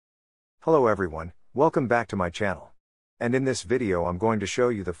Hello everyone, welcome back to my channel. And in this video I'm going to show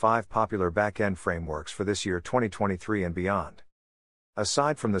you the 5 popular backend frameworks for this year 2023 and beyond.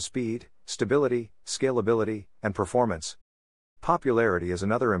 Aside from the speed, stability, scalability, and performance, popularity is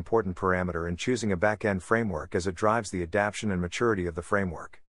another important parameter in choosing a backend framework as it drives the adoption and maturity of the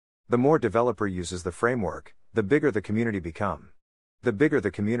framework. The more developer uses the framework, the bigger the community become. The bigger the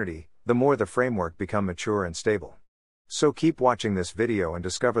community, the more the framework become mature and stable. So keep watching this video and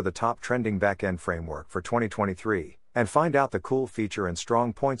discover the top trending backend framework for 2023, and find out the cool feature and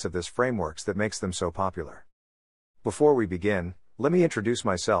strong points of this frameworks that makes them so popular. Before we begin, let me introduce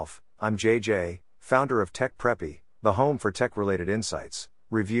myself. I'm JJ, founder of Tech Preppy, the home for tech-related insights,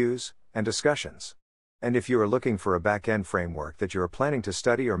 reviews, and discussions. And if you are looking for a backend framework that you are planning to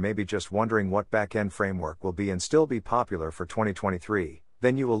study or maybe just wondering what backend framework will be and still be popular for 2023,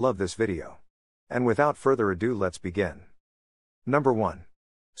 then you will love this video. And without further ado, let's begin. Number 1.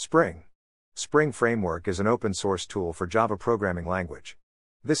 Spring. Spring Framework is an open source tool for Java programming language.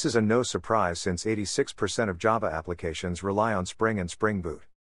 This is a no surprise since 86% of Java applications rely on Spring and Spring Boot.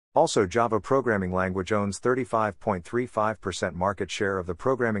 Also, Java programming language owns 35.35% market share of the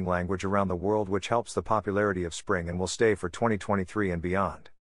programming language around the world, which helps the popularity of Spring and will stay for 2023 and beyond.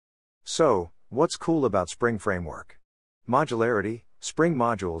 So, what's cool about Spring Framework? Modularity. Spring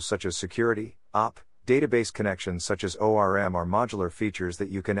modules such as security, database connections such as ORM are modular features that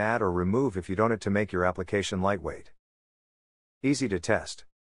you can add or remove if you don't to make your application lightweight. Easy to test.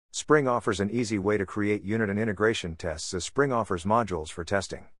 Spring offers an easy way to create unit and integration tests, as Spring offers modules for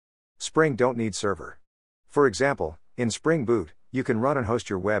testing. Spring don't need server. For example, in Spring Boot, you can run and host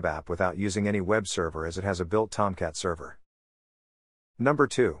your web app without using any web server, as it has a built TOMCAT server. Number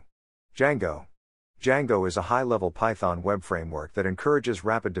 2. Django. Django is a high-level Python web framework that encourages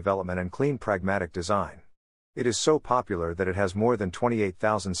rapid development and clean, pragmatic design. It is so popular that it has more than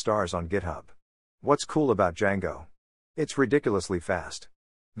 28,000 stars on GitHub. What's cool about Django? It's ridiculously fast.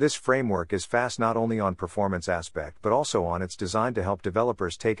 This framework is fast not only on performance aspect but also on its design to help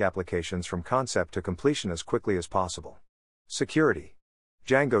developers take applications from concept to completion as quickly as possible. Security.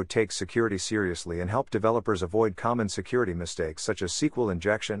 Django takes security seriously and help developers avoid common security mistakes such as SQL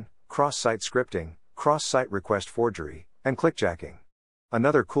injection, cross-site scripting, cross-site request forgery, and clickjacking.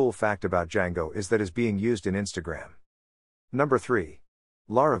 Another cool fact about Django is that it is being used in Instagram. Number 3.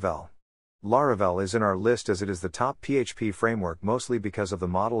 LARAVEL. LARAVEL is in our list as it is the top PHP framework, mostly because of the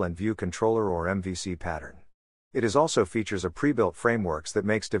model and view controller or MVC pattern. It is also features a pre-built frameworks that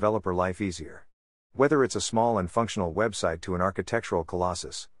makes developer life easier. Whether it's a small and functional website to an architectural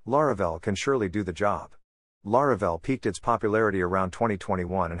colossus, LARAVEL can surely do the job. LARAVEL peaked its popularity around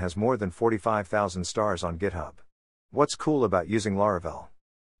 2021 and has more than 45,000 stars on GitHub. What's cool about using LARAVEL?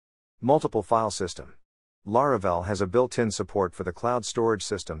 Multiple file system. LARAVEL has a built-in support for the cloud storage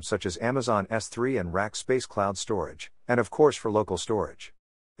systems such as Amazon S3 and Rackspace Cloud Storage, and of course for local storage.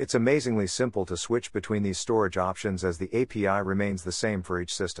 It's amazingly simple to switch between these storage options, as the API remains the same for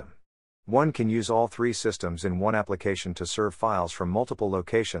each system. One can use all 3 systems in one application to serve files from multiple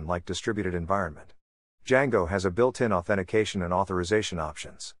locations like distributed environment. Django has a built-in authentication and authorization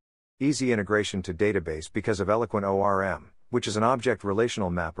options. Easy integration to database because of Eloquent ORM, which is an object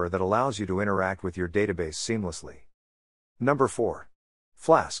relational mapper that allows you to interact with your database seamlessly. Number 4.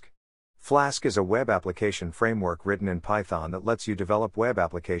 FLASK. FLASK is a web application framework written in Python that lets you develop web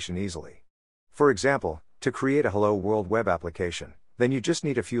application easily. For example, to create a Hello World web application, then you just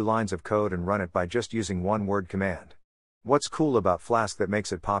need a few lines of code and run it by just using one word command. What's cool about FLASK that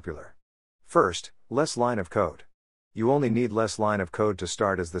makes it popular? First, less line of code. You only need less line of code to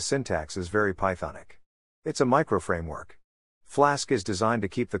start, as the syntax is very Pythonic. It's a micro-framework. FLASK is designed to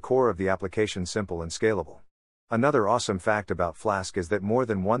keep the core of the application simple and scalable. Another awesome fact about FLASK is that more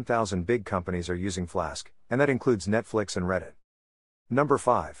than 1,000 big companies are using FLASK, and that includes Netflix and Reddit. Number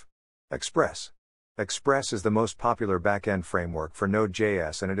 5. Express. Express is the most popular backend framework for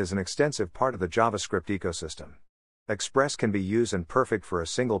Node.js, and it is an extensive part of the JavaScript ecosystem. Express can be used and perfect for a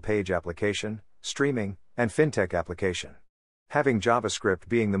single-page application, streaming, and fintech application. Having JavaScript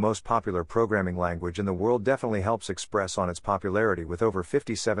being the most popular programming language in the world definitely helps Express on its popularity with over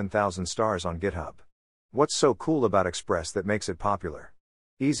 57,000 stars on GitHub. What's so cool about Express that makes it popular?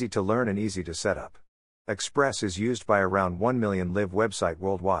 Easy to learn and easy to set up. Express is used by around 1 million live website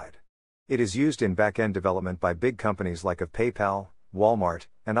worldwide. It is used in backend development by big companies like PayPal, Walmart,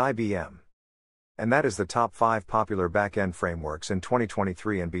 and IBM. And that is the top 5 popular backend frameworks in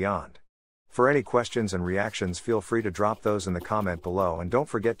 2023 and beyond. For any questions and reactions, feel free to drop those in the comment below, and don't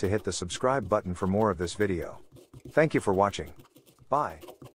forget to hit the subscribe button for more of this video. Thank you for watching. Bye.